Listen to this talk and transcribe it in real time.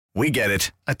We get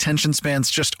it. Attention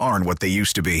spans just aren't what they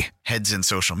used to be. Heads in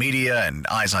social media and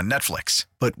eyes on Netflix.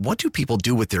 But what do people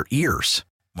do with their ears?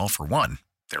 Well, for one,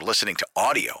 they're listening to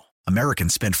audio.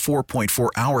 Americans spend 4.4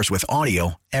 hours with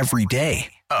audio every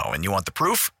day. Oh, and you want the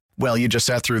proof? Well, you just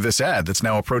sat through this ad that's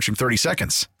now approaching 30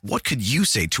 seconds. What could you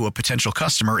say to a potential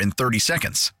customer in 30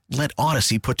 seconds? Let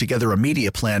Odyssey put together a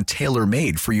media plan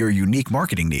tailor-made for your unique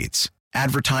marketing needs.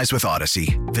 Advertise with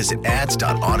Odyssey. Visit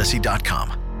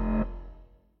ads.odyssey.com.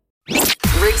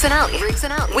 Riggs and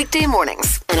Out. Weekday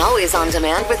mornings. And always on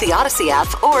demand with the Odyssey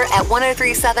app or at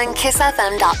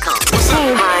 1037kissfm.com.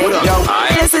 Hi.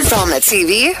 Hi. This is on the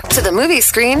TV, to the movie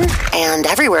screen, and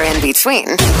everywhere in between.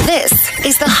 This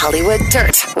is the Hollywood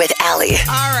Dirt with Allie.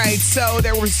 All right, so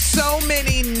there were so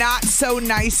many not so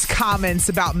nice comments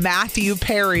about Matthew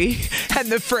Perry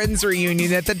and the Friends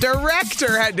reunion that the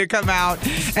director had to come out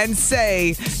and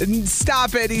say,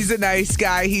 stop it, he's a nice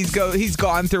guy. He's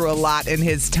gone through a lot in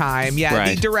his time. Yeah,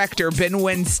 right. The director, Ben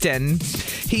Winston,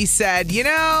 he said, he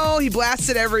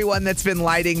blasted everyone that's been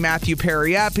lighting Matthew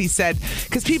Perry up. He said,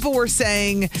 because people were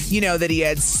saying, that he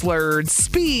had slurred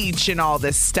speech and all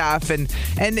this stuff. And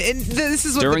this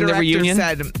is what during the director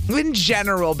said in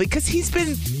general, because he's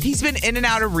been in and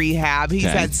out of rehab. He's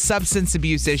had substance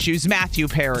abuse issues. Matthew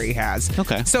Perry has.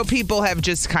 Okay. So people have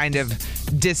just kind of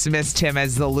dismissed him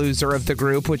as the loser of the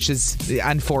group, which is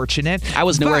unfortunate. I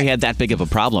wasn't aware he had that big of a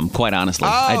problem, quite honestly.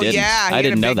 I didn't. Yeah, I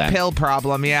didn't know that. Pill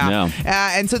problem, yeah. No.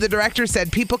 And so the director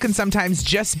said, people can sometimes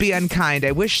just be unkind.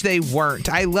 I wish they weren't.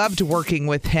 I loved working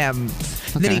with him.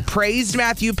 Okay. Then he praised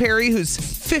Matthew Perry, who's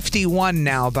 51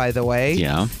 now, by the way.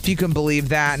 Yeah. If you can believe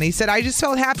that. And he said, I just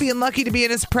felt happy and lucky to be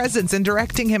in his presence and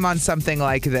directing him on something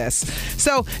like this.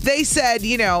 So they said,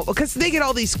 because they get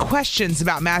all these questions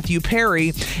about Matthew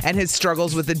Perry and his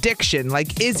struggles with addiction.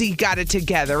 Like, is he got it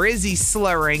together? Is he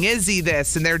slurring? Is he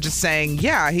this? And they're just saying,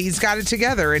 yeah, he's got it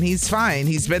together and he's fine.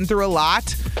 He's been through a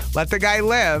lot. Let the guy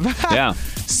live. Yeah.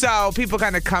 So people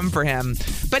kind of come for him.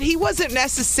 But he wasn't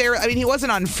necessarily, he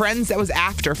wasn't on Friends. That was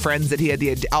after Friends that he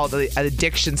had all the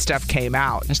addiction stuff came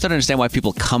out. I just don't understand why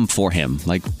people come for him.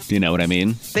 Like, you know what I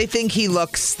mean? They think he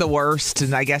looks the worst.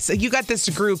 And I guess you got this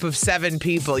group of 7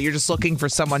 people. You're just looking for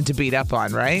someone to beat up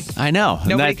on, right? I know.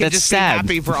 Nobody can that's just sad.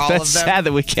 be happy for all that's of them. That's sad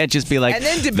that we can't just be like, and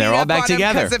then to they're beat all up back on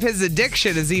together. Him because of his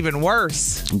addiction is even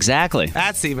worse. Exactly.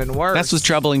 That's even worse. That's what's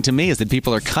troubling to me is that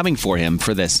people are coming for him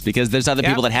for this because there's other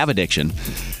people that have addiction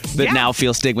that now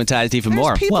feel stigmatized even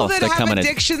more. People that they're have coming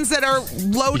addictions that are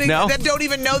loading, that don't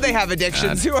even know they have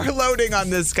addictions, who are loading on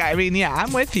this guy.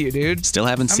 I'm with you, dude. Still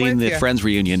haven't seen the Friends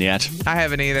reunion yet. I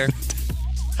haven't either.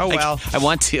 Oh, well. I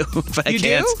want to, but I you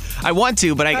can't. Do? I want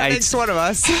to, but that makes one of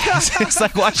us. It's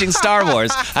like watching Star Wars.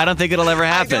 I don't think it'll ever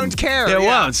happen. I don't care. It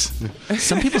won't.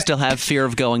 Some people still have fear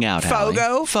of going out.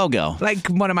 Fogo. Like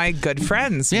one of my good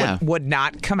friends would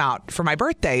not come out for my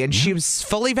birthday, and she was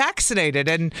fully vaccinated.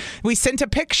 And we sent a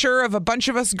picture of a bunch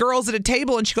of us girls at a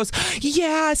table, and she goes,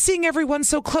 yeah, seeing everyone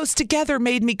so close together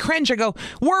made me cringe. I go,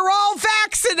 we're all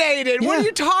vaccinated. What are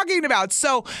you talking about?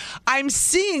 So I'm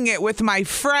seeing it with my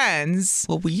friends.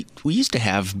 Well, we used to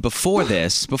have, before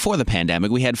the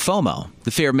pandemic, we had FOMO,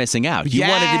 the fear of missing out. You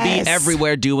wanted to be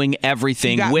everywhere doing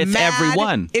everything with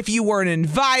everyone. If you weren't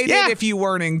invited, if you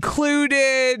weren't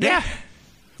included. Yeah.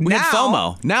 We had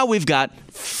FOMO. Now we've got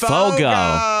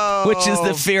FOGO, which is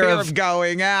the fear of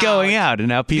going out. And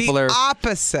now people are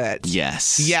opposite. Yes.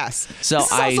 So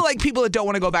this is also like people that don't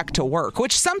want to go back to work,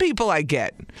 which some people I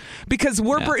get, because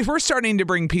we're starting to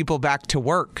bring people back to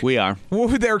work. We are.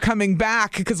 They're coming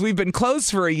back because we've been closed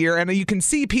for a year, and you can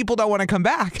see people don't want to come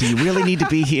back. Do you really need to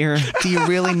be here?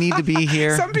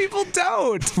 Some people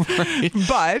don't. Right.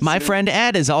 But my friend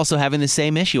Ed is also having the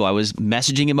same issue. I was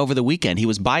messaging him over the weekend. He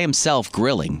was by himself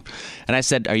grilling, and I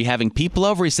said, "Are you having people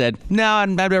over?" He said, "No, I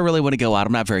don't really want to go out.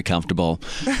 I'm not very comfortable."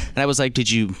 And I was like, Did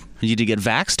you get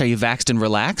vaxxed? Are you vaxxed and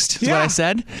relaxed? Is what I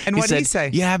said. And what did he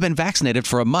say? Yeah, I've been vaccinated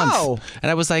for a month. Oh.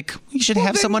 And I was like, you should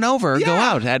have someone over. Go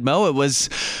out, Admo. It was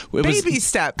baby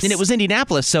steps. And it was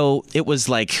Indianapolis, so it was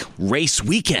like race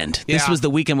weekend. This was the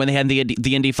weekend when they had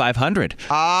the Indy 500.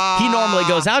 He normally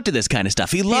goes out to this kind of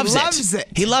stuff. He loves it.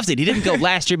 He loves it. He didn't go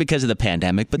last year because of the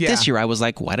pandemic, but this year I was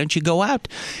like, why don't you go out?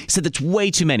 He said that's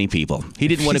way too many people. He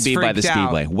didn't want to be by the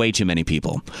Speedway. Way too many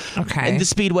people. Okay. And the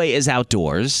Speedway is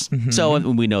outdoors, so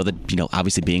we know the that,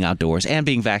 obviously being outdoors and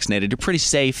being vaccinated, you're pretty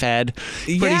safe, Ed.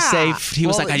 Pretty safe. He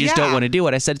was like, I just don't want to do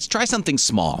it. I said, try something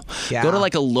small. Yeah. Go to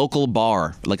like a local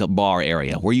bar, like a bar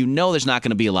area where there's not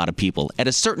going to be a lot of people at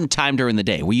a certain time during the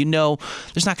day, where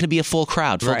there's not going to be a full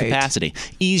crowd, full capacity.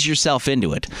 Ease yourself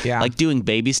into it. Yeah. Like doing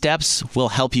baby steps will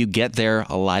help you get there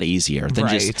a lot easier than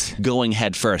just going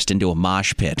head first into a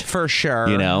mosh pit. For sure.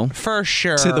 For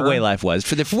sure. To the way life was.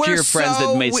 For your friends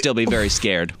that may still be very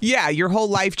scared. Yeah, your whole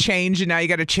life changed, and now you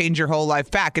got to change your whole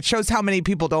life back. It shows how many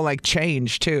people don't like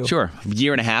change, too. Sure. A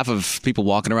year and a half of people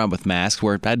walking around with masks,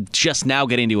 where I'm just now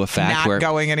getting to a fact not where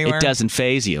going anywhere. It doesn't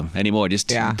faze you anymore. Just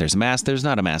there's a mask, there's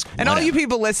not a mask. And all you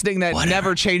people listening that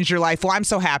never changed your life, well, I'm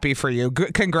so happy for you.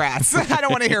 Congrats. I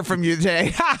don't want to hear from you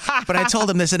today. But I told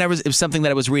him this, and it was something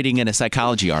that I was reading in a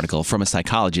psychology article from a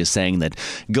psychologist saying that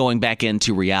going back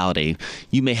into reality,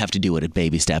 you may have to do it at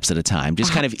baby steps at a time.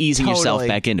 Just kind of easing yourself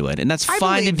back into it. And that's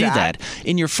fine to do that.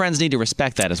 And your friends need to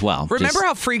respect that as well. Remember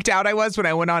how freaked out I was when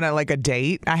I went on a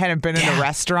date? I hadn't been in a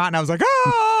restaurant, and I was like,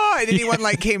 ah! And anyone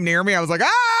came near me, I was like,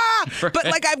 ah!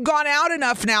 But I've gone out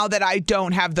enough now that I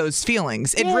don't have those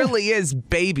feelings. It really is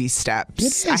baby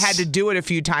steps. I had to do it a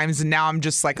few times, and now I'm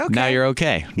just like, okay. Now you're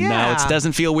okay. Yeah. Now it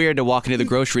doesn't feel weird to walk into the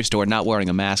grocery store not wearing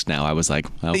a mask now. I was like,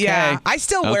 okay. Yeah, I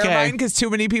still wear mine because too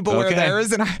many people wear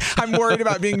theirs, and I'm worried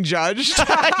about being judged.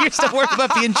 You're still worried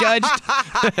about being judged?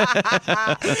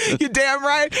 You're damn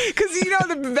right. Because,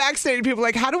 the vaccinated people are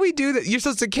like, how do we do that? You're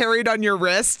supposed to carry it on your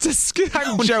wrist?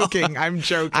 I'm joking. I'm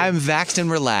joking. I'm vaxxed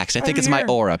and relaxed. I think it's my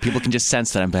aura. People can just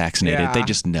sense that I'm vaccinated. Yeah. They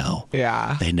just know.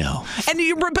 Yeah. They know.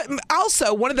 But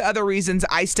also, one of the other reasons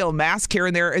I still mask here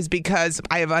and there is because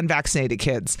I have unvaccinated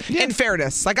kids. Yeah. In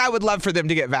fairness, I would love for them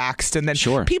to get vaxxed. And then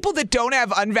people that don't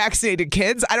have unvaccinated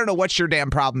kids, I don't know what your damn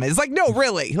problem is. No,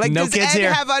 really. No does kids Ed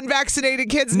here. have unvaccinated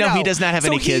kids? No, he does not have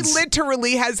any kids. So he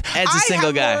literally has. Ed's a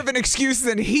single guy. I have more of an excuse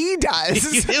than he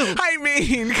does. You do. I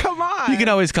mean, come on. You can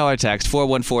always call or text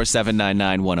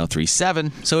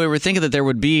 414-799-1037. So we were thinking that there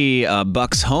would be a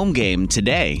Bucks home game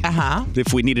today.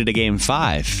 If we needed a game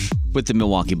 5 with the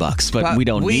Milwaukee Bucks, but we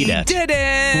don't need it. We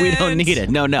didn't. We don't need it.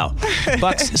 No.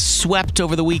 Bucks swept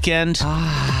over the weekend.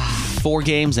 4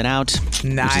 games and out,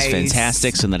 nice. Which is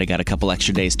fantastic. So then I got a couple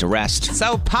extra days to rest.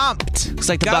 So pumped. Looks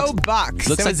like the Bucks.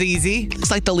 It was easy. Looks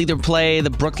like they'll either play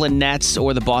the Brooklyn Nets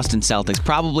or the Boston Celtics.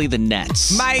 Probably the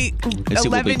Nets. My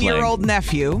 11-year-old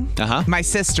nephew, my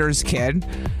sister's kid,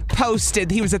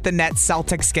 posted he was at the Nets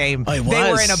Celtics game. Oh, he was?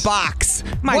 They were in a box.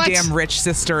 My damn rich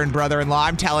sister and brother-in-law,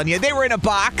 I'm telling you. They were in a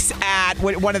box at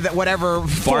one of the whatever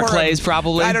Barclays,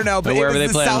 probably. I don't know, but it was the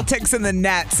play Celtics and the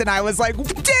Nets, and I was like,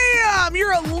 damn,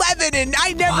 you're 11 and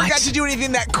I never got to do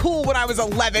anything that cool when I was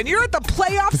 11. You're at the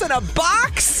playoffs in a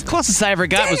box? Closest I ever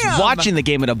got was watching the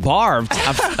game at a bar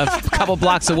a couple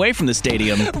blocks away from the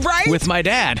stadium. Right? With my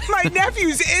dad. My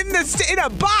nephew's in a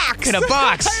box. In a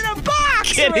box. In a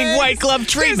box. Getting white glove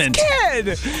treatment.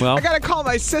 This kid. Well, I got to call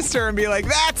my sister and be like,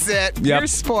 that's it. Yep. You're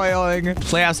spoiling.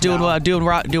 Playoffs doing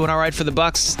all right for the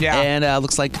Bucks. Yeah. And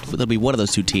looks like it'll be one of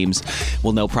those two teams.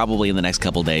 We'll know probably in the next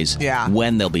couple days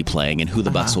when they'll be playing and who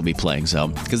the Bucks will be playing. So,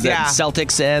 because the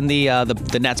Celtics and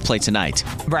the Nets play tonight.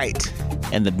 Right.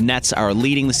 And the Nets are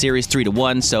leading the series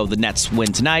 3-1, so the Nets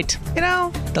win tonight.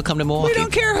 They'll come to Milwaukee. We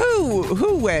don't care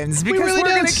who wins because we're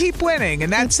going to keep winning,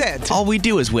 and that's it. All we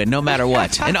do is win, no matter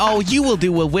what. And all you will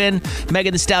do will win.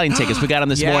 Megan Thee Stallion tickets. We got them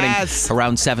this morning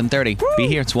around 7:30. Woo. Be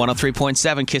here. It's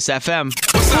 103.7 KISS FM.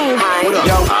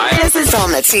 Hi. This is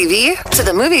on the TV, to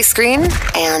the movie screen,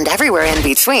 and everywhere in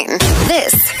between.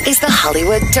 This is the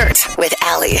Hollywood Dirt with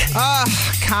Allie.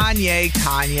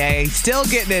 Kanye. Still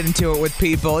getting into it with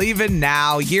people, even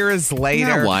now, years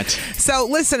later. Now what? So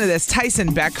listen to this.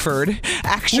 Tyson Beckford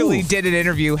actually did an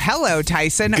interview. Hello,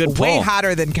 Tyson. Good pull. Way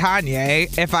hotter than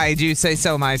Kanye, if I do say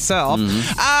so myself.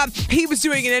 He was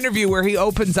doing an interview where he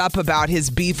opens up about his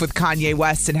beef with Kanye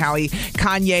West and how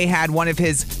Kanye had one of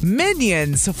his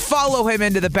minions follow him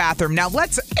into the bathroom. Now,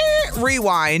 let's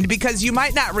rewind because you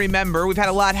might not remember. We've had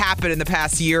a lot happen in the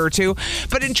past year or two.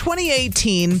 But in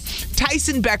 2018,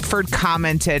 Tyson Beckford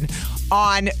commented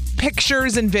on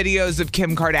pictures and videos of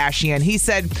Kim Kardashian. He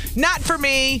said, not for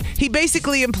me. He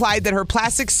basically implied that her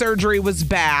plastic surgery was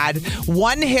bad,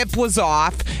 one hip was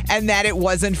off, and that it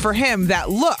wasn't for him, that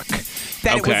look.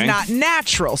 that it was not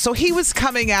natural. So he was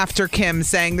coming after Kim,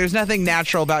 saying there's nothing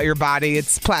natural about your body.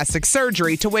 It's plastic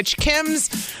surgery, to which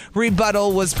Kim's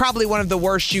rebuttal was probably one of the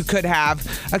worst you could have,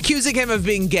 accusing him of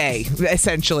being gay,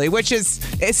 essentially, which is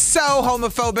so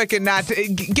homophobic and not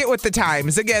get with the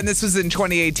times. Again, this was in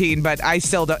 2018, but I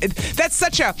still don't. That's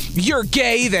such a, you're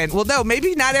gay then. Well, no,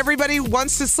 maybe not everybody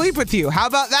wants to sleep with you. How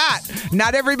about that?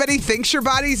 Not everybody thinks your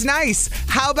body's nice.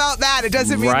 How about that? It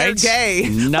doesn't mean they're gay.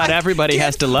 Not everybody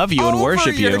has to love you and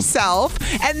worship you. Yourself,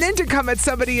 and then to come at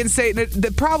somebody and say,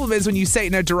 the problem is when you say it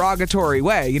in a derogatory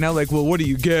way, you know, like, well, what are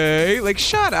you, gay? Like,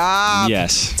 shut up.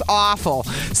 Yes. It's awful.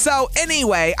 So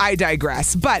anyway, I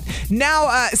digress. But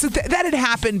now, so that had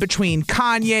happened between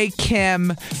Kanye,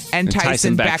 Kim, and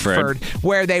Tyson Beckford,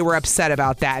 where they were upset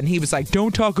about that. And he was like,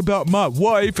 don't talk about my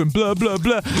wife and blah, blah,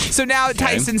 blah. So now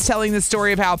Tyson's telling the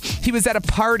story of how he was at a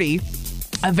party,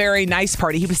 a very nice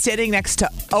party. He was sitting next to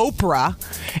Oprah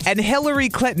and Hillary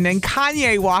Clinton, and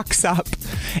Kanye walks up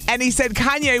and he said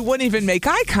Kanye wouldn't even make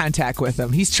eye contact with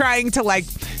him. He's trying to like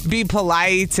be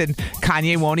polite and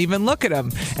Kanye won't even look at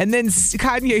him. And then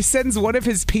Kanye sends one of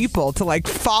his people to like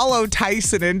follow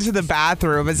Tyson into the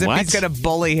bathroom as if he's going to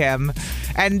bully him.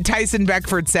 And Tyson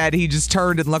Beckford said he just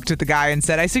turned and looked at the guy and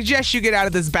said, I suggest you get out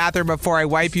of this bathroom before I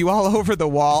wipe you all over the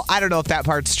wall. I don't know if that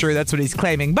part's true. That's what he's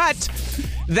claiming. But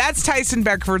that's Tyson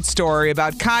Beckford's story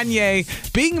about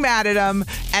Kanye being mad at him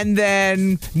and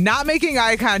then not making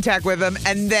eye contact with him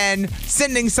and then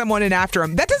sending someone in after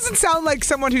him. That doesn't sound like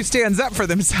someone who stands up for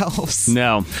themselves.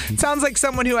 No. It sounds like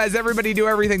someone who has everybody do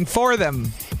everything for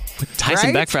them.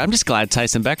 Tyson Beckford. I'm just glad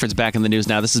Tyson Beckford's back in the news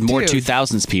now. This is more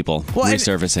 2000s people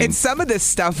resurfacing. And some of this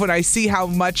stuff, when I see how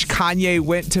much Kanye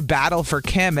went to battle for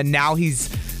Kim and now he's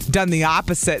done the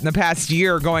opposite in the past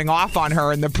year, going off on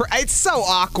her, and it's so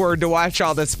awkward to watch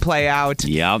all this play out.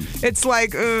 Yep. It's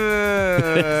like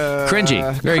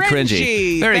cringy. Very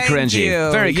cringy. Very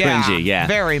cringy. Very cringy. Yeah.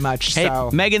 Very much so.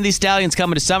 Hey, Megan Thee Stallion's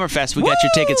coming to Summerfest. We got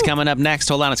your tickets coming up next.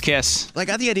 Hold on, it's Kiss. I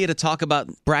got the idea to talk about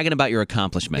bragging about your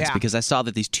accomplishments because I saw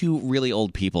that these two really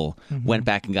old people went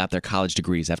back and got their college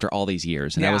degrees after all these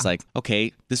years. And I was like,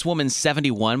 okay, this woman's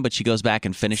 71, but she goes back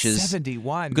and finishes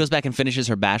 71. Goes back and finishes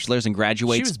her bachelor's and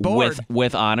graduates bored.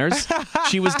 with honors.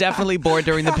 She was definitely bored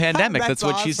during the pandemic. That's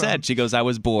what she said. She goes, I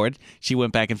was bored. She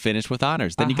went back and finished with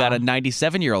honors. Then you got a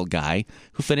 97-year-old guy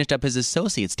who finished up his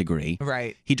associate's degree.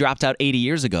 Right. He dropped out 80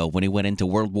 years ago when he went into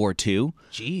World War II.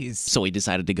 Jeez. So he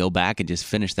decided to go back and just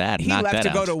finish that. He left to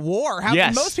go to war.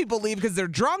 Most people leave because they're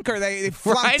drunk or they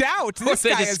flunked out. This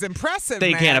guy is impressive,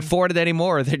 They can't afford it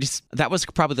anymore. That was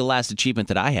probably the last achievement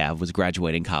that I have, was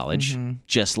graduating college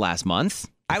just last month.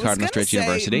 I was going to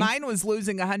say mine was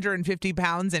losing 150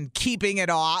 pounds and keeping it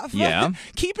off. Yeah.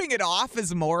 Keeping it off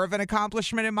is more of an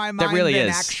accomplishment in my mind than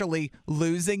actually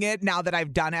losing it now that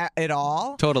I've done it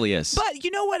all. Totally is. But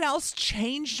you know what else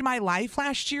changed my life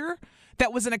last year?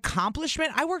 That was an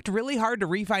accomplishment. I worked really hard to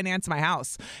refinance my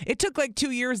house. It took like 2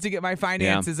 years to get my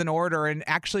finances in order and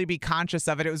actually be conscious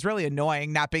of it. It was really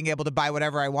annoying not being able to buy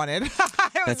whatever I wanted.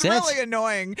 It was really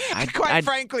annoying, quite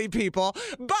frankly, people.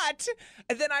 But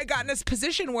then I got in this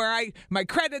position where my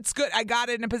credit's good. I got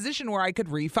in a position where I could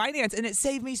refinance, and it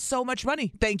saved me so much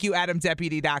money. Thank you,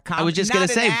 AdamDeputy.com. I was just going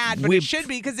to say, but it should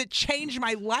be because it changed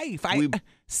my life.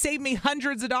 Saved me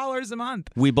hundreds of dollars a month.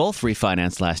 We both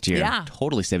refinanced last year. Yeah.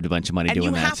 Totally saved a bunch of money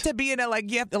doing that. And you have to be in a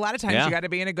lot of times you got to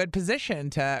be in a good position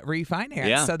to refinance.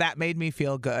 Yeah. So that made me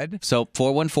feel good. So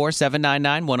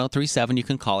 414-799-1037. You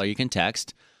can call or you can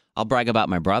text. I'll brag about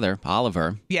my brother,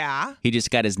 Oliver. Yeah. He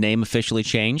just got his name officially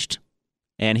changed.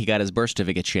 And he got his birth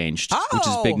certificate changed, which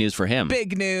is big news for him.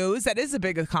 Big news. That is a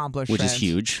big accomplishment. Which is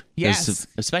huge. Yes.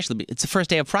 Especially, it's the first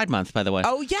day of Pride Month, by the way.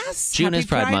 Oh, yes. June is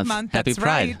Pride Month. Happy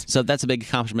Pride. Right. So that's a big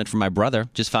accomplishment for my brother.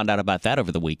 Just found out about that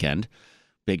over the weekend.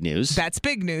 Big news. That's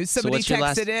big news. Somebody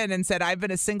texted in and said, I've been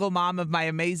a single mom of my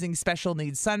amazing special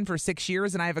needs son for 6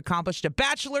 years, and I have accomplished a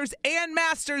bachelor's and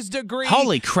master's degree.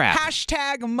 Holy crap.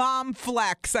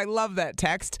 #momflex. I love that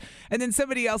text. And then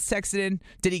somebody else texted in,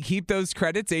 did he keep those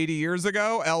credits 80 years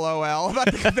ago? LOL. About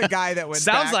the guy that went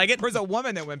Sounds back. like it. There was a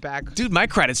woman that went back. Dude, my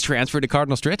credits transferred to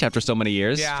Cardinal Stritch after so many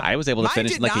years. Yeah. I was able to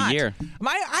finish in like a year.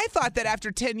 I thought that after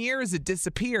 10 years it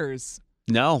disappears.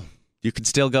 No. You can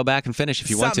still go back and finish if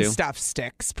you want to. Some stuff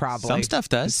sticks, probably. Some stuff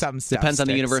does. Some stuff Depends on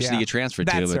the sticks, university you transferred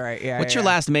to. That's right, yeah. What's your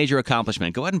last major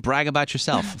accomplishment? Go ahead and brag about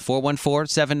yourself.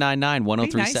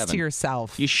 414-799-1037. Be nice to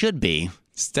yourself. You should be.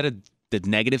 Instead of the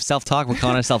negative self-talk. We're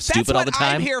calling ourselves stupid all the time.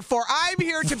 That's what I'm here for. I'm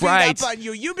here to beat up on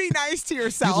you. You be nice to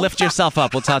yourself. You lift yourself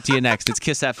up. We'll talk to you next. It's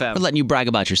Kiss FM. We're letting you brag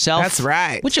about yourself. That's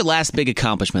right. What's your last big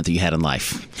accomplishment that you had in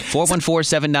life?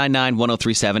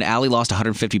 414-799-1037. Allie lost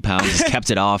 150 pounds.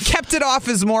 Kept it off. Kept it off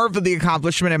is more of the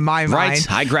accomplishment in my mind. Right.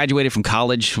 I graduated from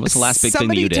college. What's the last big thing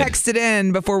that you did? Somebody texted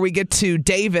in before we get to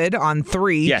David on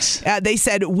 3. Yes. They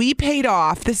said, we paid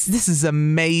off, this is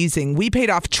amazing. We paid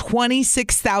off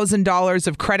 $26,000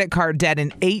 of credit card debt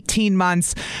in 18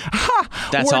 months.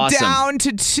 That's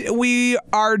awesome. We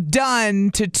are done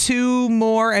to 2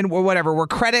 more and whatever. We're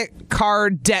credit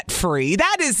card debt free.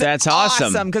 That's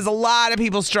awesome because a lot of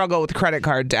people struggle with credit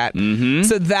card debt. Mm-hmm.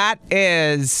 So that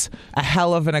is a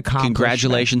hell of an accomplishment.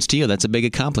 Congratulations to you. That's a big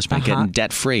accomplishment, getting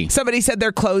debt free. Somebody said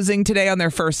they're closing today on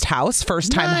their first house.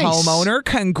 First time homeowner.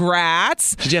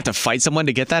 Congrats. Did you have to fight someone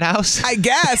to get that house? I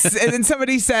guess. And then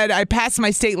somebody said, I passed my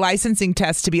state licensing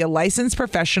test to be a licensed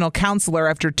professional counselor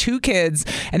after 2 kids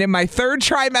and in my 3rd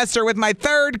trimester with my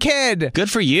 3rd kid. Good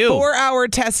for you. 4-hour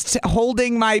test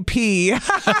holding my pee. Who's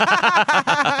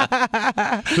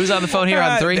on the phone here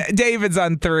on 3? David's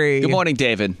on 3. Good morning,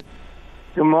 David.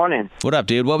 Good morning. What up,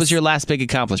 dude? What was your last big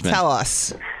accomplishment? Tell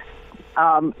us.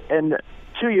 And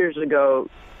 2 years ago,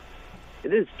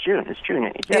 it is June. It's June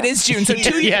 8th. Yeah. It is June. So 2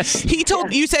 years. Yes. He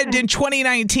told you said in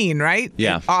 2019, right?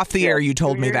 Yeah. Off the air, you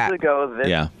told me that.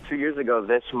 2 years ago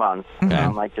this month,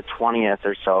 like the 20th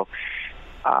or so,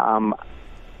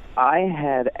 I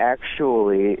had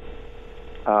actually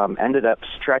ended up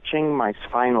stretching my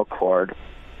spinal cord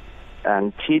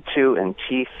on T2 and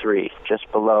T3,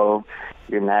 just below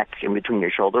your neck, in between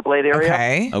your shoulder blade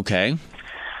area. Okay.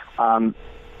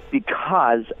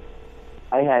 Because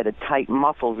I had tight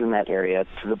muscles in that area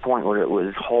to the point where it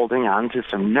was holding on to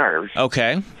some nerves.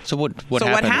 Okay. So what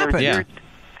happened? What happened? Yeah.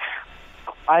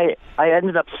 I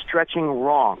ended up stretching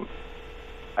wrong.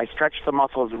 I stretched the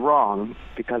muscles wrong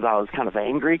because I was kind of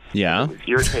angry. Yeah. I was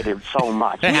irritated so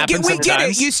much. It happens we get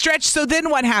sometimes. it. You stretched, so then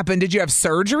what happened? Did you have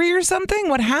surgery or something?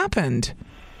 What happened?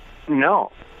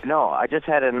 No. I just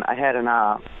had a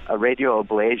radio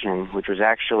ablation, which was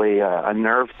actually a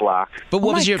nerve block. But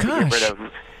what was your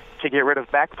to get rid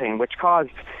of back pain, which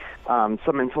caused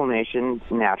some inflammation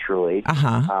naturally.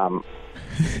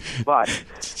 But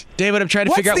David, I'm trying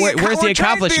to figure out where's the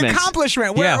accomplishment.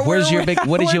 Where's your big?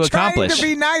 What did you accomplish? We're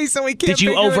trying to be nice, and we can't. Did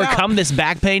you overcome this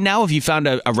back pain now? Have you found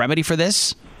a remedy for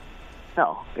this?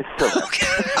 No, it's still there.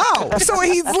 Oh, so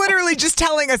he's literally just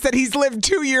telling us that he's lived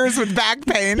 2 years with back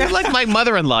pain. You're like my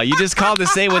mother-in-law. You just call to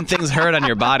say when things hurt on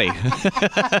your body.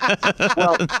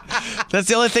 Well, that's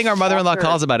the only thing our mother-in-law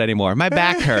calls about anymore. My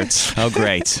back hurts. Oh,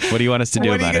 great. What do you want us to do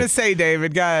about it? What are you going to say,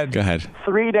 David? Go ahead. Go ahead.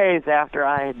 3 days after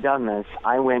I had done this,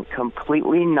 I went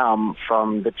completely numb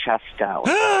from the chest down.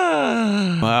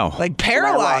 Wow. Like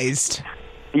paralyzed.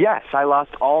 Yes, I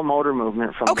lost all motor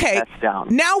movement from the chest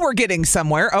down. Now we're getting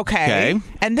somewhere. Okay.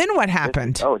 And then what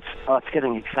happened? It's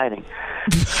getting exciting.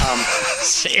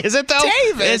 Is it though?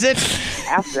 David. Is it?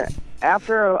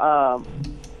 After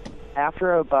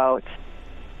about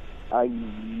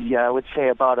I would say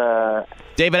about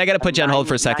David, I got to put you on hold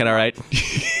for a second. All right.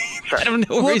 I don't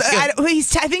know where I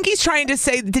think he's trying to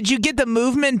say, did you get the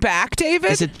movement back,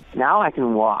 David? Now I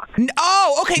can walk.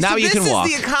 Oh, okay. Now so you this can is walk.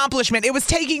 the accomplishment. It was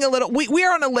taking a little. We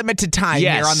are on a limited time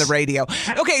here on the radio.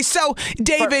 Okay, so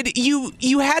David,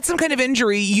 you had some kind of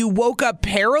injury. You woke up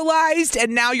paralyzed,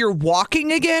 and now you're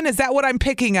walking again. Is that what I'm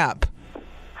picking up?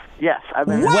 Yes, I've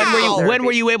been. When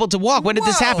were you able to walk? When did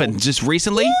this happen? Just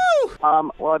recently?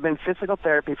 Well, I've been physical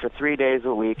therapy for 3 days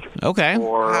a week. Okay.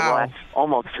 For the last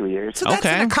almost 2 years. So that's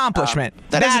an accomplishment.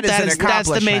 That is an accomplishment. That's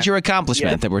the major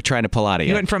accomplishment that we're trying to pull out of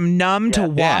you. You went from numb to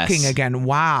walking again.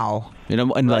 Wow.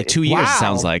 In like 2 years, it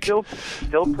sounds like. Still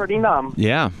pretty numb.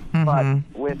 Yeah. But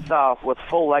with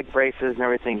full leg braces and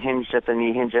everything, hinged at the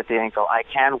knee, hinged at the ankle, I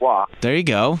can walk. There you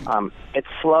go. It's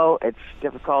slow. It's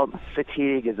difficult.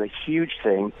 Fatigue is a huge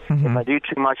thing. If I do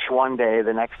too much one day,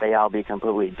 the next day I'll be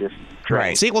completely just drained.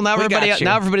 Right. See, well, now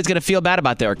everybody's going to feel bad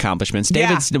about their accomplishments.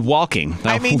 David's walking.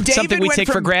 I mean, David something we take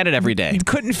for granted every day.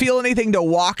 Couldn't feel anything to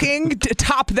walking.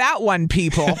 Top that one,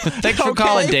 people. Thanks for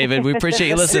calling, David. We appreciate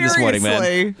you listening this morning,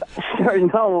 man.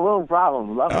 No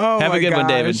problem. Love it. Have a good one,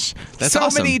 David. That's so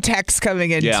awesome. many texts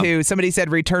coming in, too. Somebody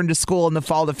said, return to school in the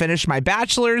fall to finish my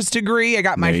bachelor's degree. I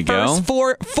got my first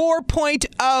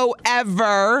 4.0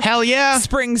 ever. Hell yeah.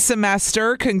 Spring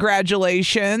semester.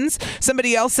 Congratulations.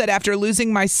 Somebody else said, after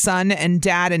losing my son and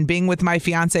dad and being with my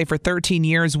fiance for 13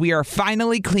 years, we are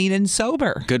finally clean and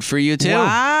sober. Good for you, too.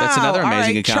 Wow. That's another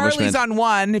amazing accomplishment. Charlie's on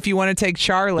one if you want to take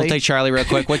Charlie. We'll take Charlie real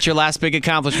quick. What's your last big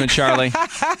accomplishment, Charlie?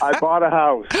 I bought a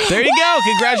house. There you you go.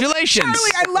 Congratulations.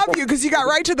 Charlie, I love you because you got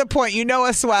right to the point. You know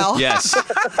us well. Yes.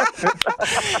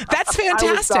 That's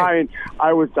fantastic.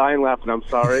 I was dying laughing. I'm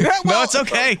sorry. No, it's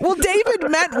okay. Well, David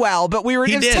meant well, but it was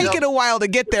taking a while to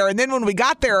get there. And then when we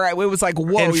got there, it was like,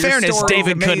 whoa, in fairness,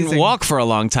 David couldn't walk for a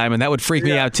long time, and that would freak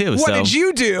me out, too. What did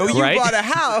you do? You bought a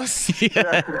house.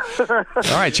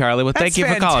 All right, Charlie. Well, thank you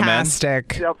for calling, man.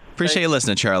 Fantastic. Yep. Appreciate you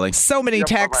listening, Charlie. So many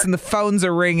texts and the phones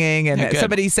are ringing, and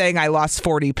somebody's saying I lost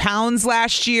 40 pounds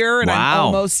last year and I'm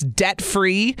almost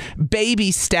debt-free.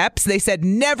 Baby steps. They said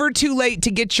never too late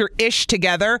to get your ish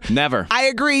together. Never. I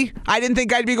agree. I didn't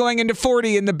think I'd be going into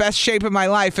 40 in the best shape of my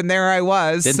life, and there I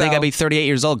was. Didn't think I'd be 38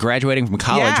 years old, graduating from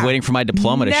college, waiting for my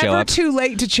diploma to show up. Never too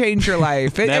late to change your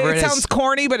life. It sounds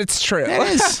corny, but it's true.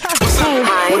 It is.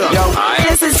 Hi.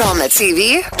 This is on the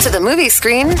TV, to the movie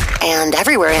screen, and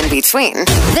everywhere in between.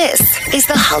 This is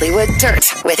the Hollywood Dirt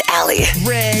with Allie.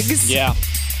 Riggs. Yeah.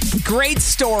 Great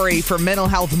story for Mental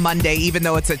Health Monday, even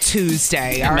though it's a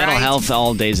Tuesday. Mental health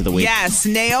all days of the week. Yes,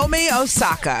 Naomi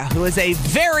Osaka, who is a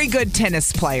very good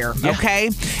tennis player, okay,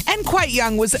 and quite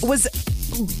young, was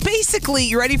basically,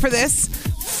 you ready for this?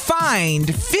 Fined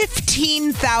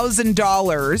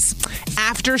 $15,000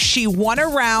 after she won a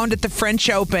round at the French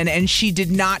Open and she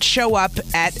did not show up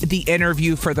at the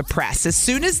interview for the press. As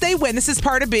soon as they win, this is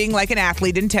part of being like an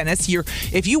athlete in tennis.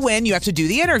 If you win, you have to do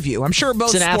the interview. I'm sure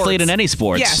both It's an athlete in any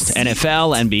sports. Yes.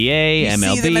 NFL, NBA,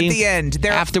 MLB. See them at the end.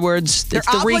 Afterwards, they're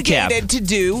it's the recap. obligated to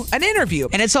do an interview.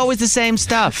 And it's always the same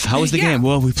stuff. How was the game?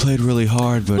 Well, we played really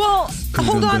hard, but... Well,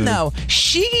 hold on, though.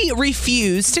 She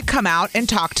refused to come out and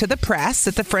talk to the press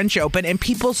at the French Open, and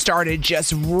people started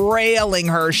just railing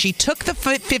her. She took the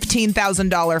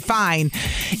 $15,000 fine.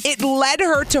 It led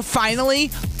her to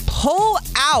finally pull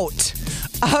out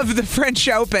of the French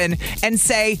Open and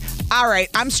say, all right,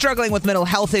 I'm struggling with mental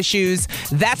health issues.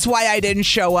 That's why I didn't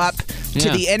show up to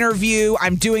the interview.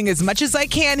 I'm doing as much as I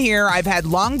can here. I've had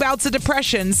long bouts of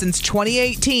depression since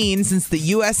 2018, since the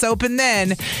U.S. Open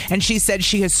then. And she said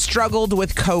she has struggled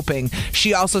with coping.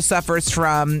 She also suffers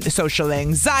from social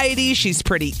anxiety. She's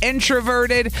pretty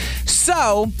introverted.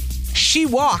 So she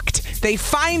walked. They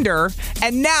fined her,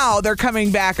 and now they're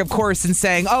coming back, of course, and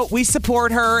saying, oh, we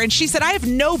support her. And she said, I have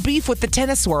no beef with the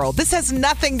tennis world. This has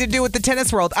nothing to do with the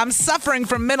tennis world. I'm suffering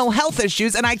from mental health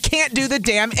issues, and I can't do the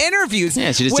damn interviews.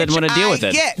 Yeah, she just didn't want to deal with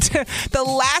it. The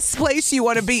last place you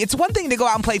want to be. It's one thing to go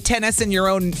out and play tennis in your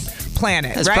own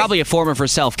planet. That's right? probably a form of her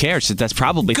self-care. So that's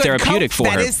probably therapeutic for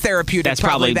her. That is therapeutic. That's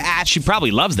probably she probably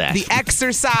loves that. The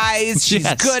exercise,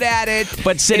 she's good at it.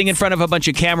 But sitting in front of a bunch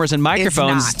of cameras and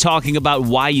microphones talking about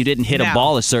why you didn't hit a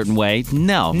ball a certain way,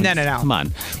 no. Come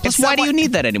on. Plus, why do you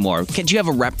need that anymore? Can't you have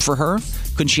a rep for her?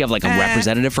 Couldn't she have like a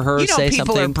representative for her say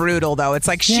something? People are brutal, though. It's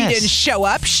like she didn't show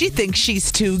up. She thinks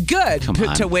she's too good,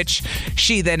 to which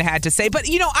she then had to say. But,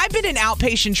 I've been in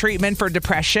outpatient treatment for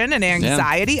depression and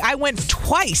anxiety. Yeah. I went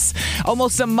twice,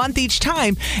 almost a month each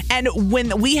time. And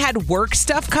when we had work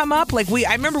stuff come up,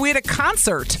 I remember we had a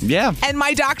concert. Yeah. And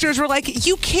my doctors were like,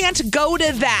 you can't go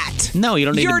to that. No, you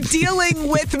don't need You're dealing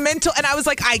with mental. And I was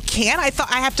like, I can't. I thought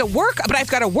I have to work, but I've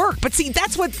got to work. But see,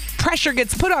 that's what pressure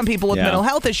gets put on people with mental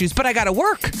health issues. But I got to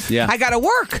work. Yeah. I got to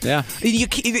work. Yeah.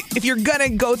 If you're going to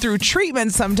go through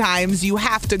treatment sometimes, you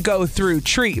have to go through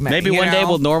treatment. Maybe one day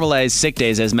we'll normalize sick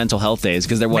days as mental health days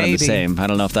because they're one and the same. I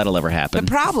don't know if that'll ever happen. The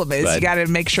problem is you got to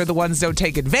make sure the ones don't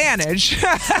take advantage.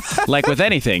 Like with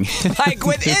anything. Like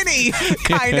with any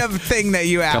kind of thing that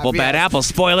you have. Couple bad apples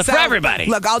spoil it for everybody.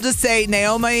 Look, I'll just say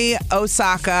Naomi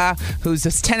Osaka, who's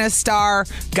a tennis star,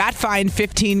 got fined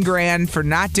 $15,000 for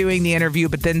not doing the interview,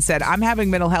 but then said, I'm having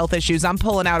mental health issues. I'm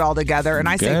pulling out altogether. And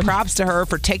I say props to her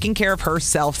for taking care of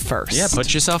herself first. Yeah,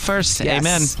 put yourself first. Yes.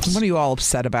 Amen. What are you all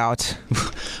upset about?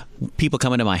 People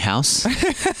coming to my house.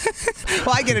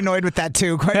 Well, I get annoyed with that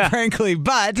too, quite frankly.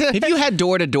 But have you had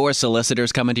door-to-door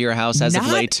solicitors come into your house as of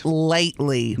late? Not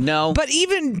lately. No. But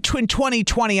even in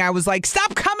 2020, I was like,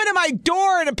 stop coming to my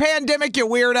door in a pandemic, you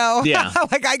weirdo. Yeah.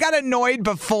 I got annoyed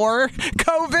before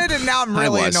COVID, and now I'm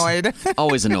really annoyed.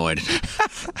 Always annoyed.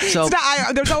 So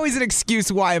there's always an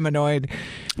excuse why I'm annoyed.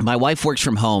 My wife works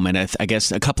from home, and I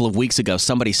guess a couple of weeks ago,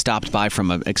 somebody stopped by from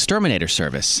an exterminator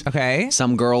service. Okay.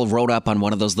 Some girl rode up on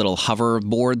one of those little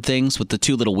hoverboard things with the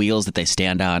two little wheels that they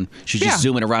stand on. She was just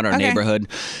zooming around our neighborhood.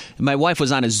 My wife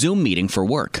was on a Zoom meeting for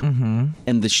work, and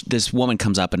this woman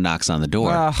comes up and knocks on the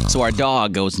door. Ugh. So our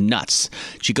dog goes nuts.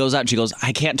 She goes out and she goes,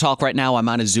 I can't talk right now. I'm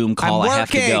on a Zoom call. I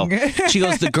have to go. She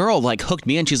goes, the girl hooked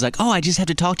me in. She's like, oh, I just have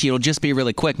to talk to you. It'll just be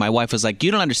really quick. My wife was like,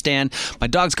 you don't understand. My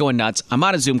dog's going nuts. I'm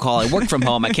on a Zoom call. I work from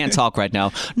home. I can't talk right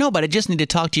now. No, but I just need to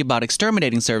talk to you about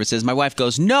exterminating services. My wife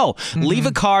goes, no, leave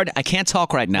a card. I can't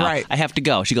talk right now. Right. I have to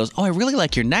go. She goes, oh, I really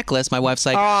like your necklace. My wife's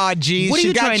like, oh, geez. What are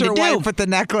you trying to do? Wife with the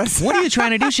necklace. What are you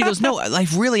trying to do? She goes, no,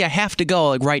 I have to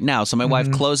go right now. So my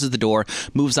wife closes the door,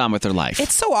 moves on with her life.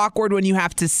 It's so awkward when you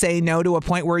have to say no to a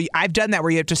point where I've done that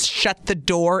where you have to shut the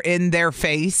door in their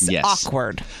face. Yes.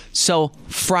 Awkward. So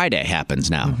Friday happens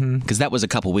now because that was a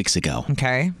couple weeks ago.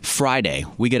 Okay. Friday,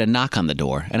 we get a knock on the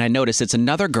door, and I notice it's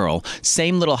another girl,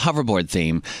 same little hoverboard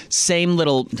theme, same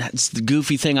little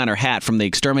goofy thing on her hat from the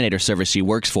exterminator service she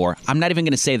works for. I'm not even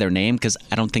going to say their name because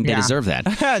I don't think they deserve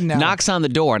that. No. Knocks on the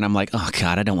door, and I'm like, oh,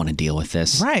 God, I don't want to deal with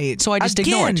this. Right. So I just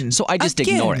ignore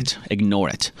it. Ignore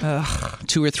it. Ugh.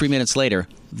 2 or 3 minutes later,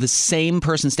 the same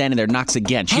person standing there knocks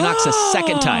again. She knocks a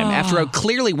second time after I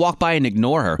clearly walk by and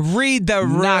ignore her. Read the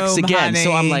room, knocks again. honey.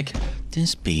 So I'm like,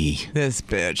 this bitch.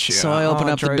 Yeah. So I open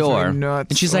up the door,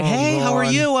 and she's like, "Hey, how are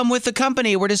you? I'm with the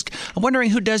company. I'm wondering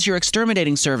who does your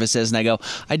exterminating services." And I go,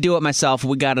 "I do it myself.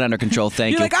 We got it under control.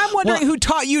 Thank you." You're like, "I'm wondering who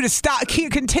taught you to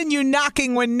continue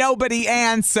knocking when nobody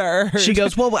answers." She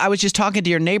goes, "Well, I was just talking to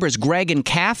your neighbors, Greg and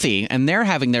Kathy, and they're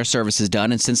having their services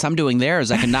done. And since I'm doing theirs,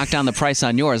 I can knock down the price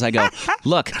on yours." I go,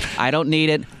 "Look, I don't need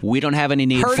it. We don't have any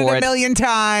need for it. Heard it a million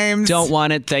times. Don't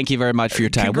want it. Thank you very much for your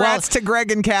time." Congrats to Greg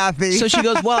and Kathy. So she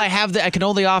goes, "Well, I can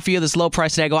only offer you this low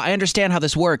price." And I go, "I understand how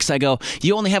this works." I go,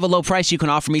 "You only have a low price you can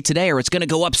offer me today, or it's going to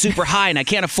go up super high, and I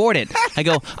can't afford it." I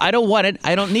go, "I don't want it.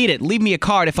 I don't need it. Leave me a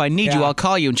card. If I need you, I'll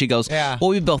call you." And she goes, "Well,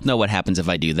 we both know what happens if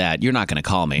I do that. You're not going to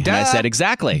call me." Duh. And I said,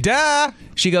 "Exactly." Duh.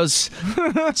 She goes,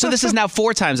 "So this is now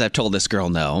 4 times I've told this girl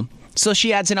no." So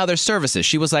she adds in other services.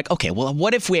 She was like, "Okay, well,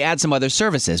 what if we add some other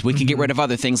services? We can get rid of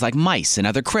other things like mice and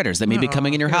other critters that may be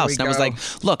coming in your house." And I was like,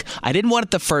 "Look, I didn't want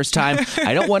it the first time.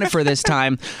 I don't want it for this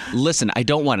time. Listen, I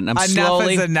don't want it." And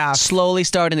I'm slowly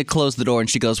starting to close the door. And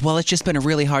she goes, "Well, it's just been a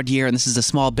really hard year, and this is a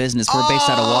small business. We're based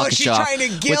out of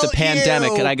Waukesha with the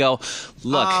pandemic." And I go,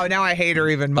 "Look." Oh, now I hate her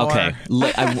even more. Okay,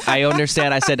 I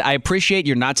understand. I said, "I appreciate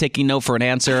you're not taking no for an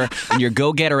answer and your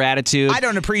go-getter attitude." I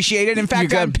don't appreciate it. In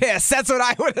fact, I'm pissed. That's what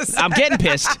I would have said. I'm getting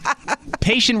pissed.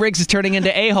 Patient Riggs is turning into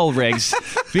a-hole Riggs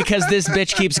because this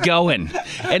bitch keeps going.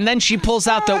 And then she pulls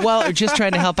out we're just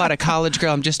trying to help out a college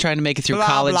girl. I'm just trying to make it through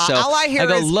college. Blah. So all I hear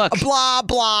is look, blah,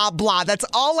 blah, blah. That's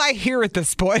all I hear at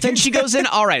this point. Then she goes in,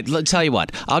 all right, tell you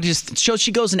what,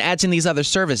 she goes and adds in these other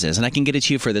services, and I can get it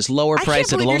to you for this lower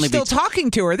price. It'll only be still talking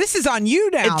to her. This is on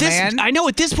you now, man. I know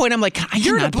at this point, I'm like, I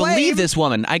cannot believe this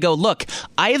woman. I go, "Look,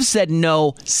 I have said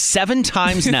no 7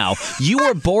 times now. You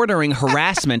are bordering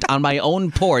harassment on my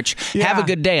own porch. Yeah. Have a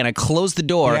good day." And I closed the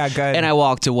door and I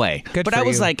walked away. But I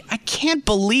was like, I can't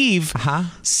believe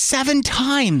 7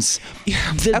 times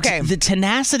the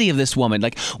tenacity of this woman.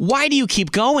 Like, why do you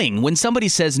keep going when somebody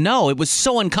says no? It was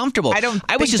so uncomfortable.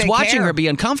 I was just watching her be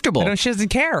uncomfortable. She doesn't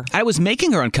care. I was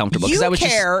making her uncomfortable because I was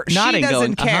just nodding. She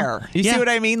doesn't care. You see what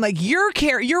I mean? Like,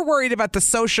 you're worried about the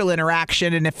social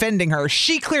interaction and offending her.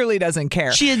 She clearly doesn't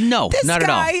care. Not at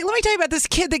all. Let me tell you about this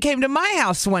kid that came to my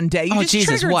house one day. You just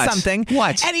triggered something.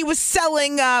 What? And he was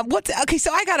selling okay,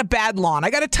 so I got a bad lawn. I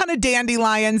got a ton of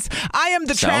dandelions. I am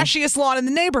the trashiest lawn in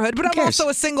the neighborhood, but I'm also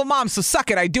a single mom, so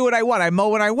suck it. I do what I want. I mow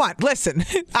when I want. Listen,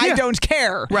 I don't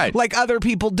care like other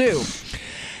people do.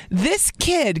 This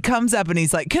kid comes up and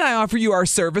he's like, "Can I offer you our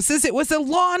services?" It was a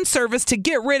lawn service to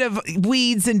get rid of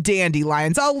weeds and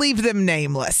dandelions. I'll leave them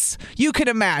nameless. You can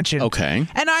imagine. Okay.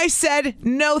 And I said,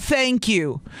 "No, thank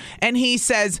you." And he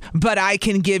says, "But I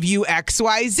can give you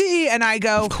XYZ." And I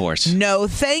go, "Of course. No,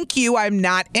 thank you. I'm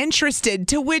not interested."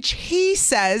 To which he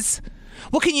says,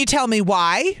 "Well, can you tell me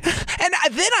why?" And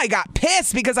then I got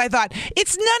pissed because I thought,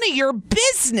 it's none of your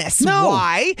business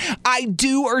why I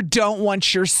do or don't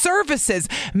want your services.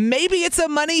 Maybe it's a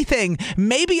money thing.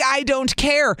 Maybe I don't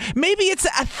care. Maybe it's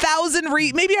 1,000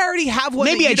 maybe I already have one.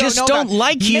 Maybe I just don't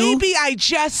like you. Maybe I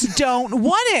just don't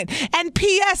want it. And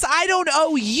P.S., I don't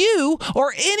owe you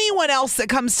or anyone else that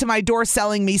comes to my door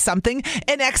selling me something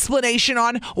an explanation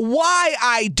on why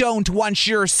I don't want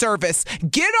your service.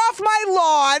 Get off my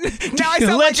lawn. Now I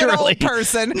sound like an old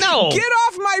person. No. Get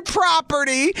off my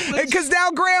property because now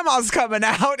grandma's coming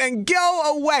out and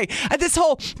go away. This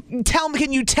whole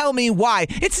can you tell me why?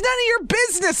 It's none of your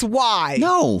business why.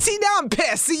 No. See, now I'm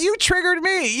pissed. See, you triggered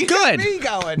me. You Good. got me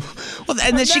going. Well,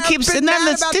 and then she keeps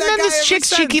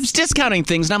discounting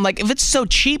things, and I'm like, if it's so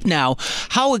cheap now,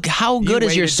 how good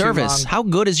is your service? How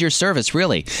good is your service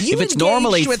really? If it's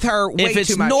normally with her way if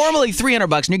it's too much. normally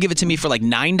 $300 and you give it to me for like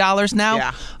 $9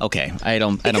 now, okay, I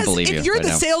don't believe you. you're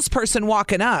the salesperson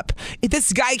walking up. If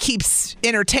this guy keeps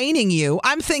entertaining you,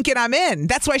 I'm thinking I'm in.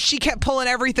 That's why she kept pulling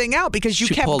everything out because you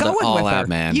kept going with her.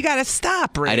 Man. You got to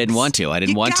stop, Riggs. I didn't want to.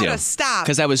 You gotta stop.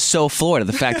 Because I was so floored at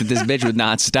the fact that this bitch would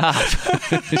not stop.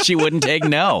 She wouldn't take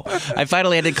no. I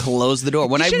finally had to close the door.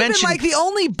 When I mentioned, been like, the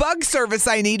only bug service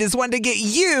I need is one to get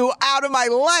you out of my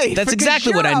life. That's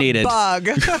exactly what I needed. Bug.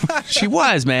 She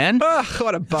was, man. Ugh,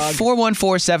 what a bug.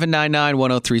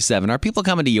 414-799-1037. Are people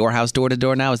coming to your house door to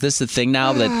door now? Is this the thing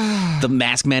now that the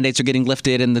mask mandates are getting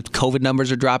lifted and the COVID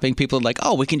numbers are dropping? People are like,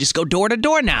 oh, we can just go door to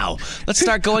door now. Let's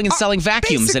start going and selling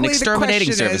vacuums and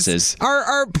exterminating services.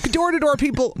 Are door to door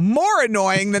people more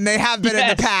annoying than they have been in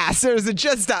the past? Or is it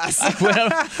just us?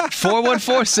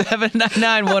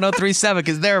 414-799-1037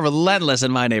 because they're relentless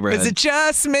in my neighborhood. Is it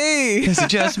just me? Is it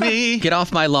just me? Get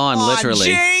off my lawn, literally.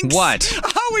 Jinx. What?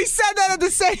 Oh, we said that at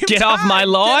the same time. Get off my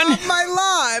lawn? Get off my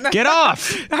lawn. Get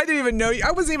off. I didn't even know you.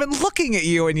 I wasn't even looking at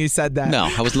you when you said that. No,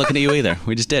 I wasn't looking at you either.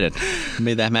 We just did it.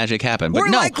 Made that magic happen. But We're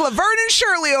like Laverne and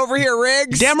Shirley over here,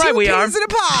 Riggs. Damn right we are. 2 peas in a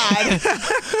pod.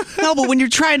 No, but when you're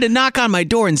trying to knock on my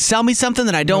door and sell me something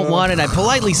that I don't want and I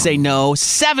politely say no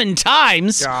 7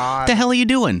 times, what the hell are you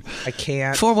doing? I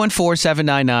can't.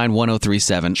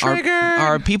 414-799-1037. Trigger.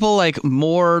 Are people like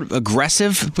more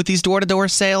aggressive with these door-to-door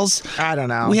sales? I don't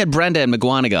know. We had Brenda in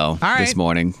McGuanago this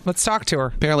morning. Let's talk to her.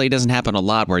 Apparently it doesn't happen a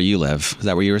lot where you live. Is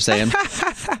that what you were saying?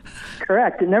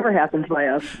 Correct. It never happens by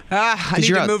us. I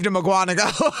need to move to McGuanago.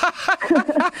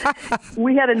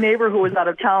 We had a neighbor who was out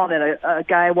of town, and a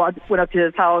guy went up to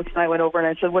his house, and I went over and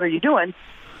I said, "What are you doing?"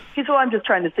 He said, "Well, I'm just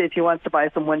trying to see if he wants to buy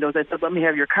some windows." I said, "Let me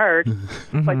have your card."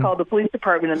 So I called the police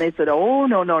department, and they said, "Oh,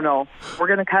 no. We're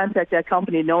going to contact that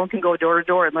company. No one can go door to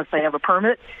door unless they have a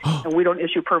permit, and we don't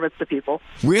issue permits to people."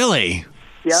 Really?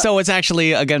 Yeah. So it's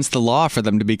actually against the law for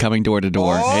them to be coming door to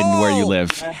door in where you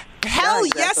live. Hell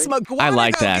exactly. Yes, McGuanago I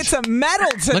like that. gets a medal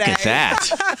today. Look at that.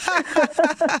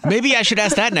 Maybe I should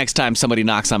ask that next time somebody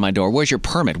knocks on my door. Where's your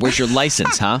permit? Where's your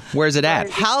license, huh? Where's it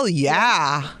at? Hell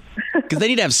yeah. Because they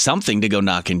need to have something to go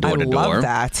knocking door to door. I love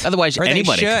that. Otherwise, or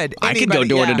anybody. I could go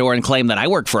door to door and claim that I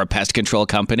work for a pest control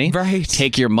company. Right.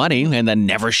 Take your money and then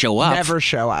never show up. Never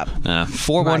show up.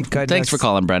 4-1. Thanks for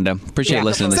calling, Brenda. Appreciate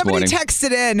listening this morning. Somebody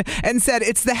texted in and said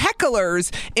it's the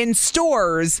hecklers in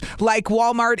stores like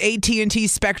Walmart, AT&T,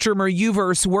 Spectrum, or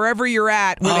Uverse, wherever you're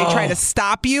at, where they try to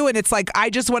stop you. And it's like, I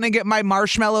just want to get my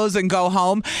marshmallows and go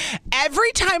home.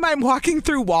 Every time I'm walking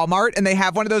through Walmart and they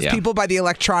have one of those people by the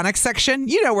electronics section,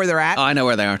 you know where they're at. Oh, I know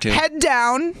where they are, too. Head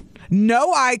down.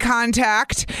 No eye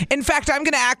contact. In fact, I'm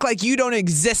going to act like you don't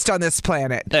exist on this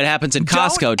planet. That happens in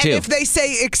Costco, too. And if they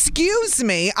say, excuse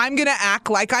me, I'm going to act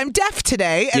like I'm deaf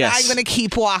today, and I'm going to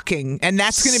keep walking. And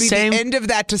that's going to be the end of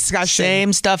that discussion.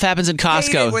 Same stuff happens in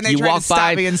Costco. When they try to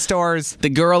stop me in stores. The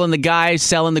girl and the guy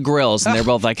selling the grills, and they're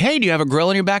both like, hey, do you have a grill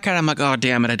in your backyard? I'm like, oh,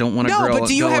 damn it, I don't want a grill. No, but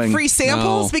do you have free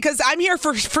samples? No. Because I'm here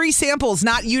for free samples,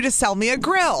 not you to sell me a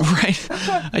grill. Right.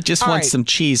 I just want some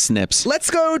cheese snips.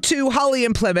 Let's go to Holly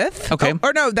in Plymouth. Okay.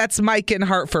 Or no, that's Mike in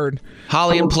Hartford.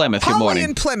 Holly in Plymouth. Good morning. Holly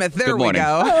in Plymouth. There good morning. we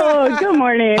go. Oh, good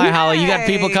morning. Hi, Holly. You got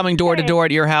people coming door to door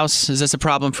at your house. Is this a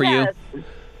problem for you?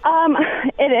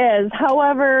 It is.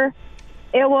 However,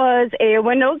 it was a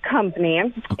window company,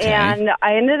 and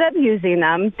I ended up using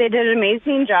them. They did an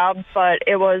amazing job, but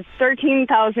it was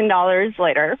 $13,000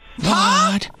 later.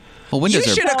 What? Well, windows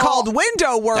you should have called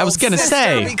Window World. I was going to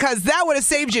say. Because that would have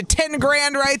saved you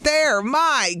 $10,000 right there.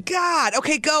 My God.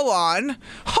 Okay, go on.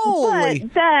 Holy.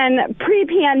 But then,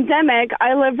 pre-pandemic,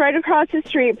 I lived right across the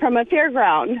street from a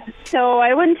fairground. So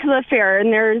I went to the fair,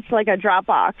 and there's like a drop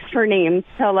box for names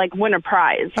to like win a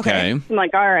prize. Okay. I'm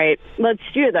like, all right, let's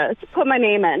do this. Put my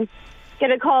name in. Get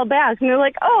a call back, and they're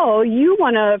like, oh, you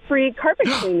want a free carpet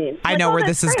cleaning. I know where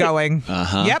this is going.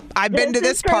 Yep, I've been to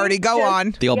this party. Go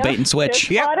on. The old bait and switch.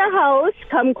 Just bought a house,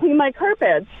 come clean my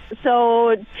carpets.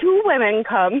 So 2 women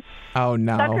come. Oh,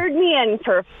 no. Suckered me in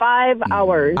for 5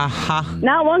 hours.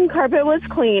 Not one carpet was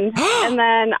clean. And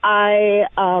then I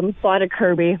bought a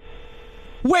Kirby.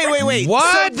 Wait.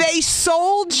 What? So they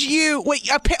sold you...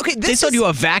 Wait, okay. They sold you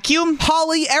a vacuum?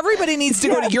 Holly, everybody needs to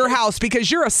go to your house because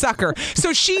you're a sucker.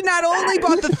 So she not only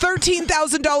bought the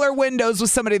 $13,000 windows with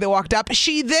somebody that walked up,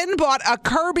 she then bought a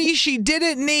Kirby she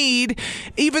didn't need,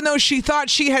 even though she thought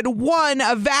she had won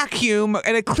a vacuum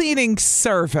and a cleaning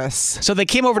service. So they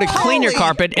came over to clean your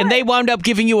carpet, and they wound up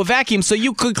giving you a vacuum so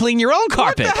you could clean your own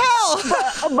carpet. What the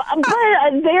hell?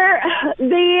 But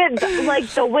they like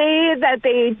the way that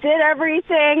they did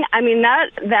everything. I mean,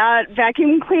 that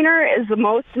vacuum cleaner is the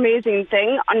most amazing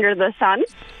thing under the sun.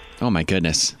 Oh, my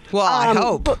goodness. Well, I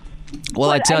hope. Well,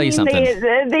 I tell you something.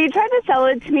 They tried to sell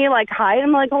it to me like high.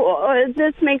 I'm like,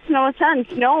 this makes no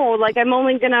sense. No, like I'm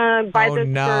only gonna buy this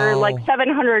for like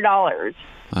 $700.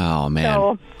 Oh man!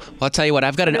 Well, I'll tell you what.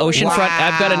 I've got an oceanfront.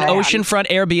 I've got an oceanfront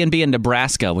Airbnb in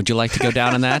Nebraska. Would you like to go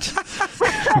down on that?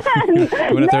 You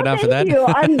want to throw down for that? You.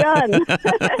 I'm done.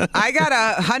 I got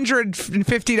a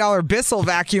 $150 Bissell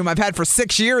vacuum I've had for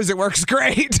 6 years. It works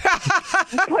great.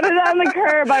 Put it on the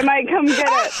curb. I might come get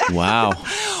it. Wow.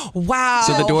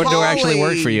 So the door-to-door actually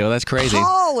worked for you. That's crazy.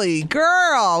 Holly,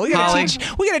 girl, we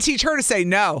gotta teach her to say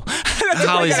no.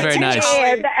 Holly's very nice.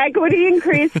 And the equity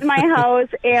increased in my house,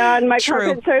 and my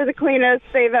carpets are the cleanest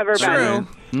they've ever been.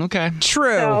 Okay.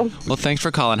 True. Well, thanks for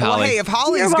calling, Holly. Well, hey, if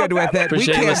Holly's good with it, we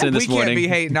can't be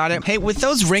hating on it. Hey, with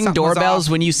those Ring doorbells,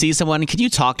 when you see someone, can you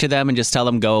talk to them and just tell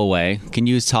them go away? Can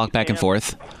you talk back and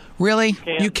forth? Really?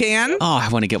 You can? Oh, I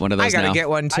want to get one of those now. I got to get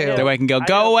one, too. That way I can go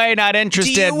away, not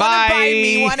interested, bye. Do you want to buy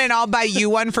me one and I'll buy you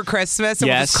one for Christmas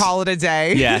and we'll just call it a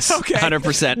day? Yes, okay.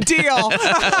 100%. Deal.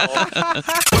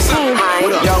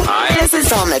 Hi. This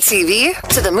is on the TV,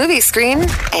 to the movie screen,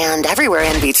 and everywhere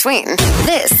in between.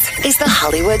 This is the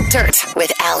Hollywood Dirt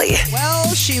with Allie.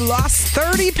 Well, she lost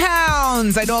 30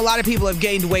 pounds. I know a lot of people have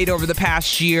gained weight over the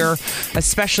past year,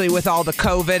 especially with all the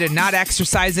COVID and not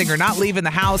exercising or not leaving the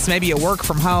house. Maybe you work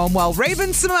from home. Well,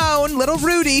 Raven-Symoné, little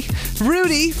Rudy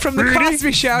from the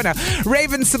Cosby Show. No,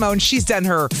 Raven-Symoné, she's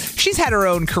had her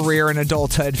own career in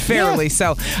adulthood, fairly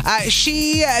so.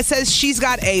 She says she's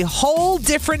got a whole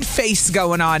different face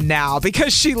going on now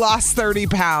because she lost 30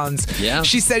 pounds. Yeah.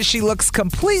 She says she looks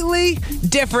completely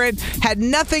different, had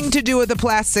nothing to do with the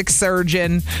plastic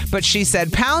surgeon, but she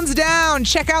said, pounds down,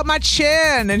 check out my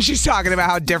chin. And she's talking about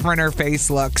how different her face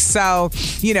looks. So,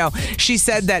 she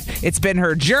said that it's been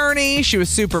her journey. She was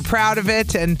super proud of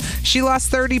it, and she lost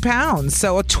 30 pounds.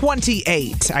 So a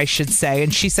 28, I should say.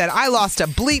 And she said, I lost a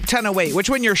bleep ton of weight,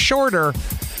 which when you're shorter,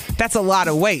 that's a lot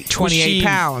of weight, 28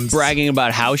 pounds. Bragging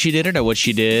about how she did it or what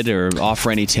she did or offer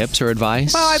any tips or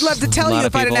advice? Well, I'd love to tell you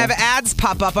if I didn't have ads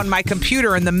pop up on my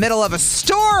computer in the middle of a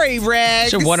story,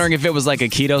 Riggs. So wondering if it was like a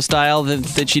keto style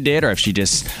that she did or if she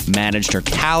just managed her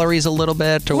calories a little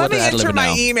bit or what. Let me enter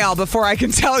my email before I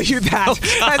can tell you that. Oh,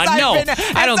 God, no,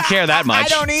 I don't care that much. I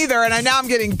don't either, and now I'm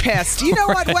getting pissed. You know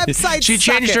what? Websites She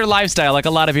changed her lifestyle like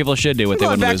a lot of people should do when they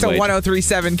want to lose weight. Going back to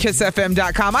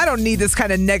 1037kissfm.com. I don't need this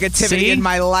kind of negativity in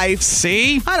my life.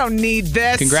 See? I don't need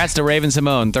this. Congrats to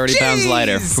Raven-Symoné, 30 pounds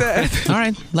lighter. All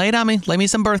right, lay it on me. Lay me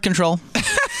some birth control.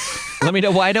 Let me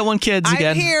know why I don't want kids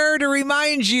again. I'm here to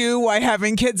remind you why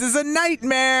having kids is a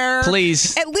nightmare.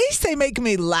 Please. At least they make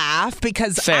me laugh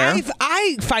because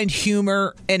I find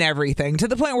humor in everything to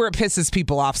the point where it pisses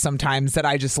people off sometimes that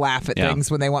I just laugh at things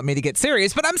when they want me to get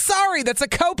serious. But I'm sorry, that's a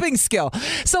coping skill.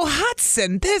 So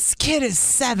Hudson, this kid is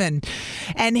 7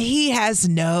 and he has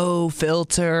no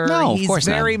filter. No, of course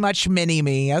not. He's very much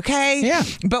mini-me, okay? Yeah.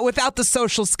 But without the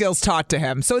social skills taught to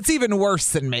him. So it's even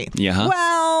worse than me. Yeah.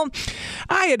 Well,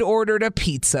 I had ordered a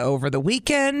pizza over the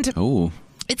weekend. Ooh.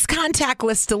 It's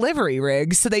contactless delivery,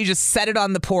 Riggs, so they just set it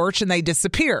on the porch and they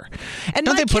disappear. And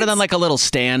don't they put it on like a little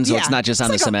stand so it's not just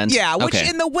on the cement? Yeah, which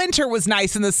in the winter was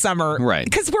nice in the summer. Right.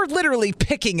 Because we're literally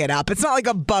picking it up. It's not like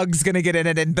a bug's going to get in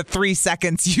it in the 3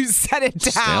 seconds you set it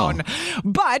down. Still.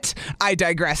 But I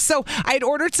digress. So I had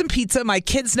ordered some pizza. My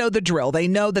kids know the drill. They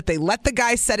know that they let the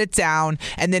guy set it down,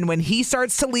 and then when he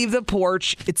starts to leave the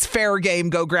porch, it's fair game.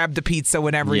 Go grab the pizza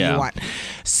whenever you want.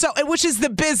 So, which is the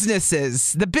business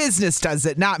does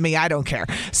it, not me. I don't care.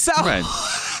 So right.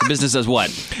 The business does what?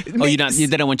 They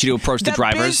don't want you to approach the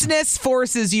drivers? The business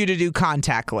forces you to do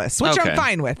contactless, which I'm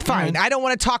fine with. Fine. I don't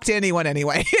want to talk to anyone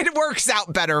anyway. It works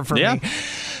out better for me.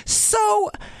 So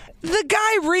the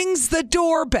guy rings the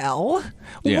doorbell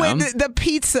with the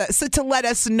pizza to let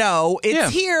us know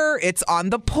it's here, it's on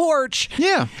the porch.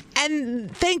 Yeah.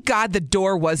 And thank God the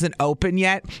door wasn't open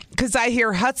yet because I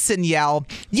hear Hudson yell,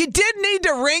 "You did need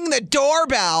to ring the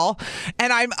doorbell."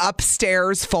 And I'm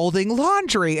upstairs folding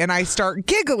laundry and I start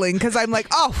giggling because I'm like,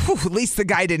 at least the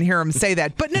guy didn't hear him say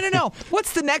that. But no.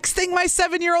 What's the next thing my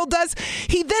 7-year-old does?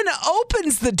 He then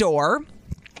opens the door.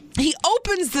 He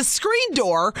opens the screen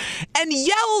door and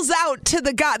yells out to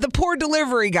the poor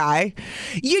delivery guy,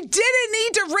 "You didn't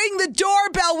need to ring the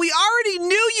doorbell. We already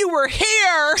knew you were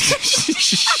here."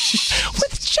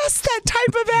 With just that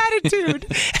type of attitude.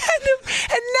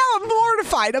 And now I'm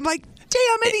mortified. I'm like,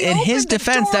 damn it, he opened his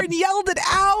defense, the door and yelled it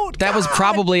out. That was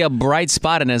probably a bright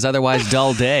spot in his otherwise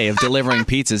dull day of delivering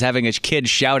pizzas, having a kid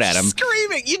shout at him.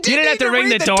 Screaming, you didn't have to ring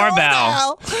the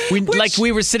doorbell.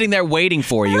 We were sitting there waiting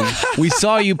for you. We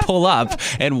saw you pull up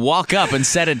and walk up and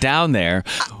set it down there.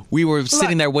 We were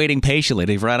sitting there waiting patiently.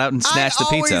 They ran out and snatched the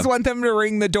pizza. I always want them to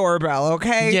ring the doorbell,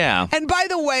 okay? Yeah. And by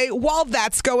the way, while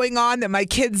that's going on, that my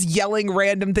kids yelling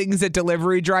random things at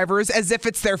delivery drivers as if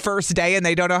it's their first day and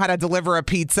they don't know how to deliver a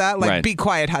pizza. Like, Be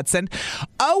quiet, Hudson.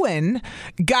 Owen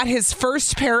got his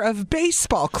first pair of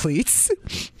baseball cleats,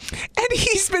 and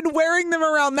he's been wearing them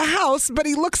around the house, but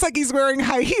he looks like he's wearing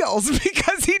high heels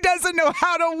because he doesn't know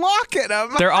how to walk in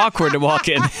them. They're awkward to walk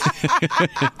in.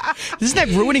 Isn't that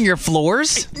ruining your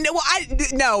floors?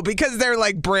 No, because they're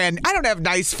like I don't have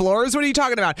nice floors. What are you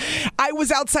talking about? I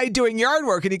was outside doing yard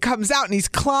work, and he comes out and he's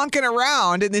clonking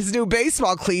around in his new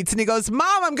baseball cleats, and he goes,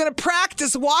 Mom, I'm going to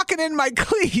practice walking in my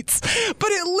cleats.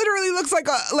 But it literally looks like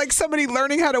somebody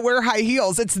learning how to wear high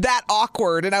heels. It's that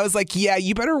awkward. And I was like, yeah,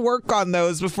 you better work on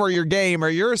those before your game or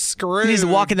you're screwed. He's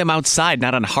walking them outside,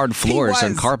 not on hard floors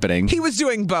and carpeting. He was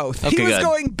doing both. Okay, he was good.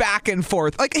 going back and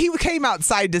forth. Like, he came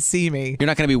outside to see me. You're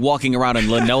not going to be walking around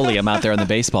in linoleum out there on the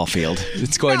baseball field.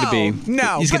 It's going to be.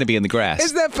 No. He's going to be in the grass.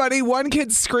 Isn't that funny? One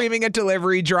kid's screaming at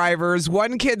delivery drivers.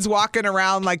 One kid's walking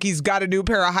around like he's got a new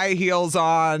pair of high heels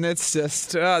on. It's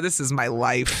just, this is my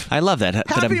life. I love that.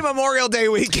 Happy Memorial Day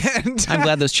weekend. I'm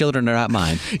glad those children are not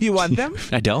mine. You want them?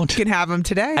 I don't. You can have them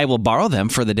today. I will borrow them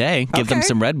for the day, give them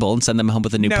some Red Bull, and send them home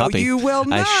with a new puppy. No, you will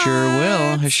not.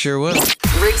 I sure will.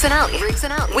 Riggs and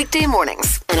Out. Weekday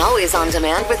mornings. And always on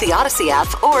demand with the Odyssey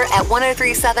app or at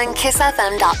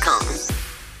 1037kissfm.com.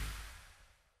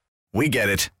 We get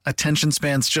it. Attention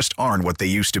spans just aren't what they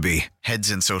used to be. Heads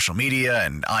in social media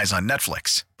and eyes on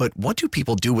Netflix. But what do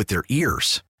people do with their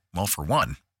ears? Well, for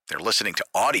one, they're listening to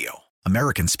audio.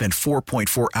 Americans spend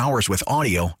 4.4 hours with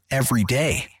audio every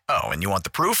day. Oh, and you want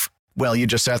the proof? Well, you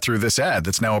just sat through this ad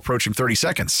that's now approaching 30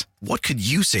 seconds. What could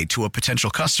you say to a potential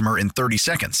customer in 30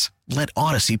 seconds? Let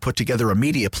Odyssey put together a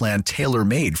media plan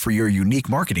tailor-made for your unique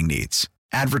marketing needs.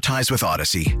 Advertise with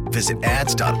Odyssey. Visit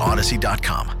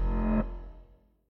ads.odyssey.com.